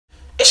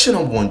It's your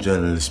 #1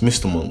 journalist,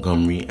 Mr.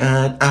 Montgomery,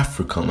 and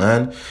Africa,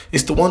 man.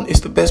 It's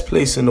the best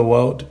place in the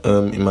world,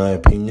 in my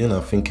opinion. I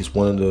think it's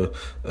one of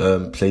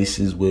the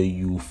places where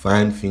you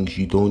find things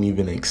you don't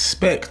even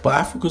expect. But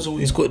Africa's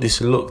always got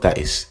this look that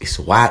it's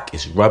whack,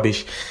 it's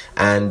rubbish,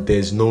 and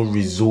there's no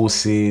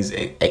resources,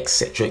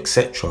 etc.,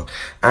 etc.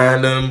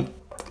 And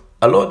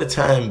a lot of the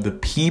time, the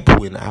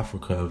people in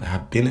Africa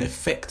have been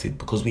affected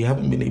because we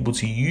haven't been able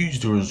to use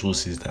the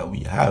resources that we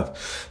have.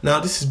 Now,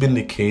 this has been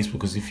the case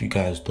because if you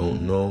guys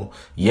don't know,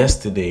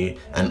 yesterday,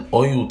 an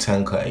oil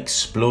tanker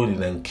exploded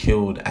and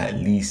killed at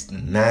least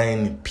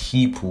 9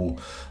 people.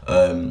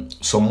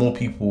 Some more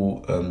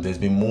people, there's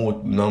been more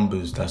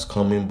numbers that's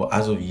coming, but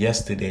as of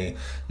yesterday,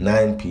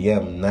 9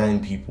 p.m., 9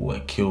 people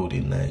were killed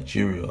in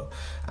Nigeria,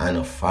 and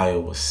a fire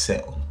was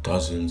set on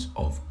dozens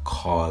of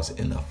cars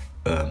in a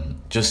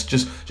just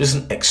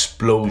an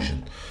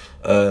explosion.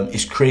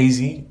 It's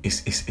crazy.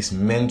 It's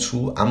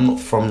mental. I'm not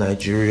from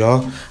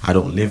Nigeria. I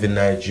don't live in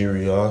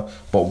Nigeria.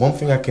 But one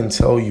thing I can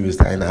tell you is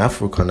that in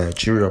Africa,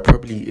 Nigeria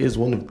probably is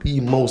one of the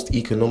most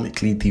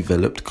economically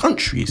developed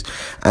countries,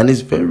 and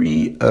it's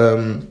very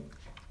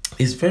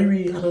it's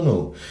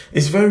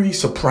very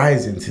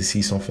surprising to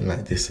see something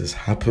like this has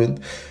happened.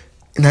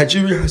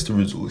 Nigeria has the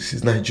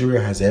resources.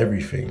 Nigeria has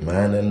everything,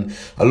 man. And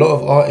a lot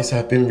of artists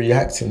have been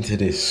reacting to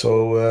this.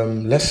 So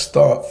let's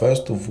start,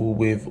 first of all,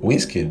 with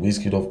Wizkid.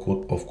 Wizkid,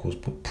 of course,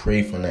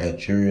 pray for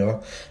Nigeria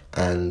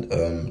and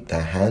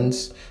their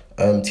hands.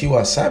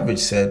 Tiwa Savage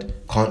said,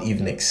 can't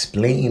even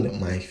explain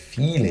my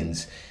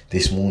feelings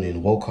this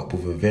morning. Woke up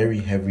with a very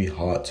heavy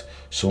heart.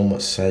 So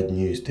much sad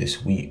news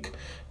this week.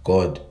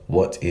 God,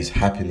 what is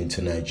happening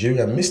to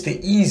Nigeria? Mr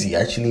Eazi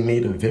actually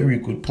made a very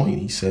good point.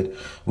 He said,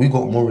 we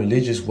got more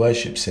religious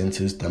worship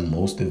centers than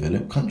most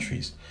developed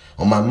countries.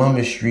 On my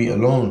mama's street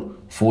alone,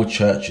 4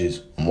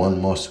 churches and 1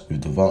 mosque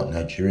with devout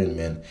Nigerian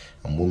men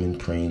and women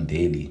praying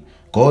daily.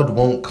 God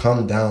won't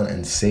come down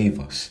and save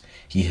us.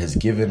 He has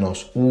given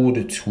us all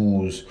the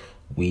tools.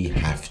 We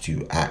have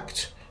to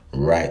act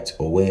right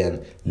away.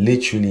 And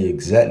literally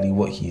exactly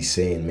what he's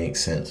saying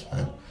makes sense,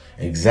 man.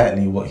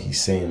 Exactly what he's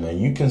saying, man.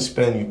 You can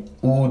spend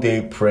all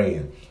day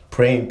praying.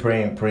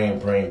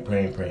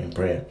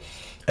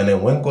 And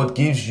then when God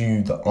gives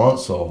you the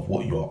answer of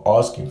what you're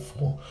asking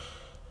for,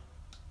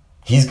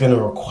 he's going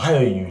to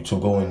require you to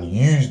go and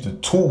use the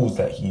tools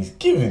that he's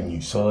given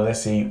you. So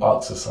let's say he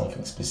asks for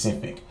something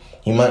specific.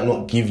 He might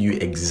not give you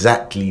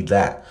exactly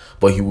that,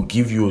 but he will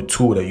give you a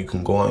tool that you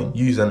can go out and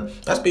use. And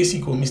that's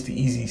basically what Mr.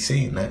 Eazi is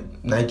saying. Like,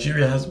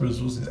 Nigeria has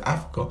resources,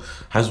 Africa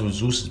has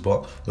resources,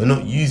 but we're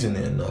not using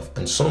it enough.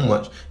 And so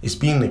much, it's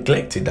being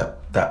neglected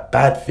that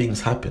bad things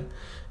happen.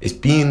 It's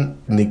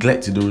being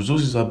neglected. The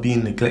resources are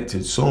being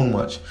neglected so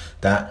much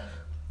that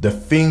the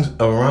things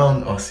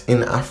around us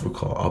in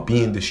Africa are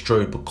being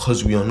destroyed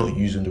because we are not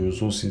using the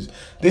resources.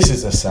 This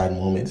is a sad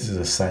moment. This is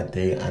a sad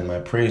day. And my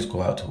prayers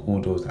go out to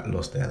all those that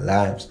lost their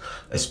lives,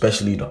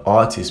 especially the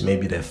artists.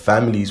 Maybe their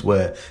families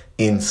were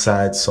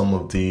inside some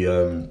of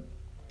the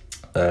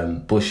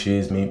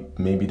bushes.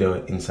 Maybe they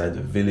were inside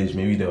the village.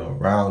 Maybe they were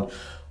around.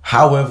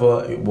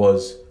 However it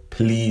was,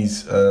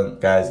 please,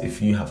 guys,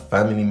 if you have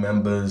family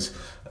members,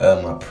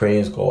 my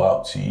prayers go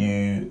out to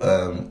you.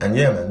 And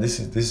yeah, man, this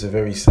is a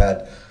very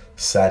sad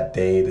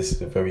day. This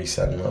is a very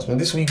sad announcement.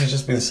 This week has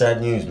just been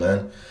sad news,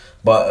 man.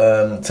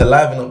 But to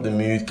liven up the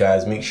mood,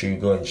 guys, make sure you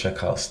go and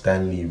check out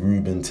Stanley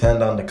Rubyn, Turn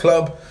Down the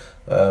Club.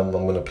 I'm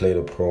going to play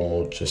the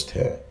promo just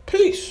here.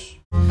 Peace.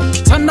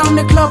 Turn down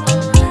the club,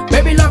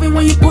 baby, love it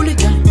when you pull it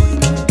down.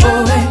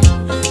 Oh,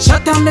 hey,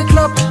 shut down the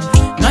club.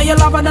 Now you're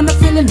louder than the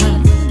feeling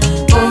now.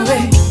 Oh,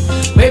 hey,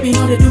 baby,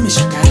 know they do me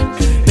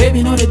shakara.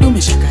 Baby, know they do me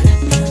shakara.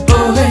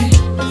 Oh, hey,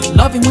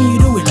 love it when you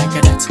do it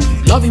like that.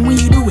 Love it when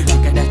you do it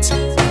like that.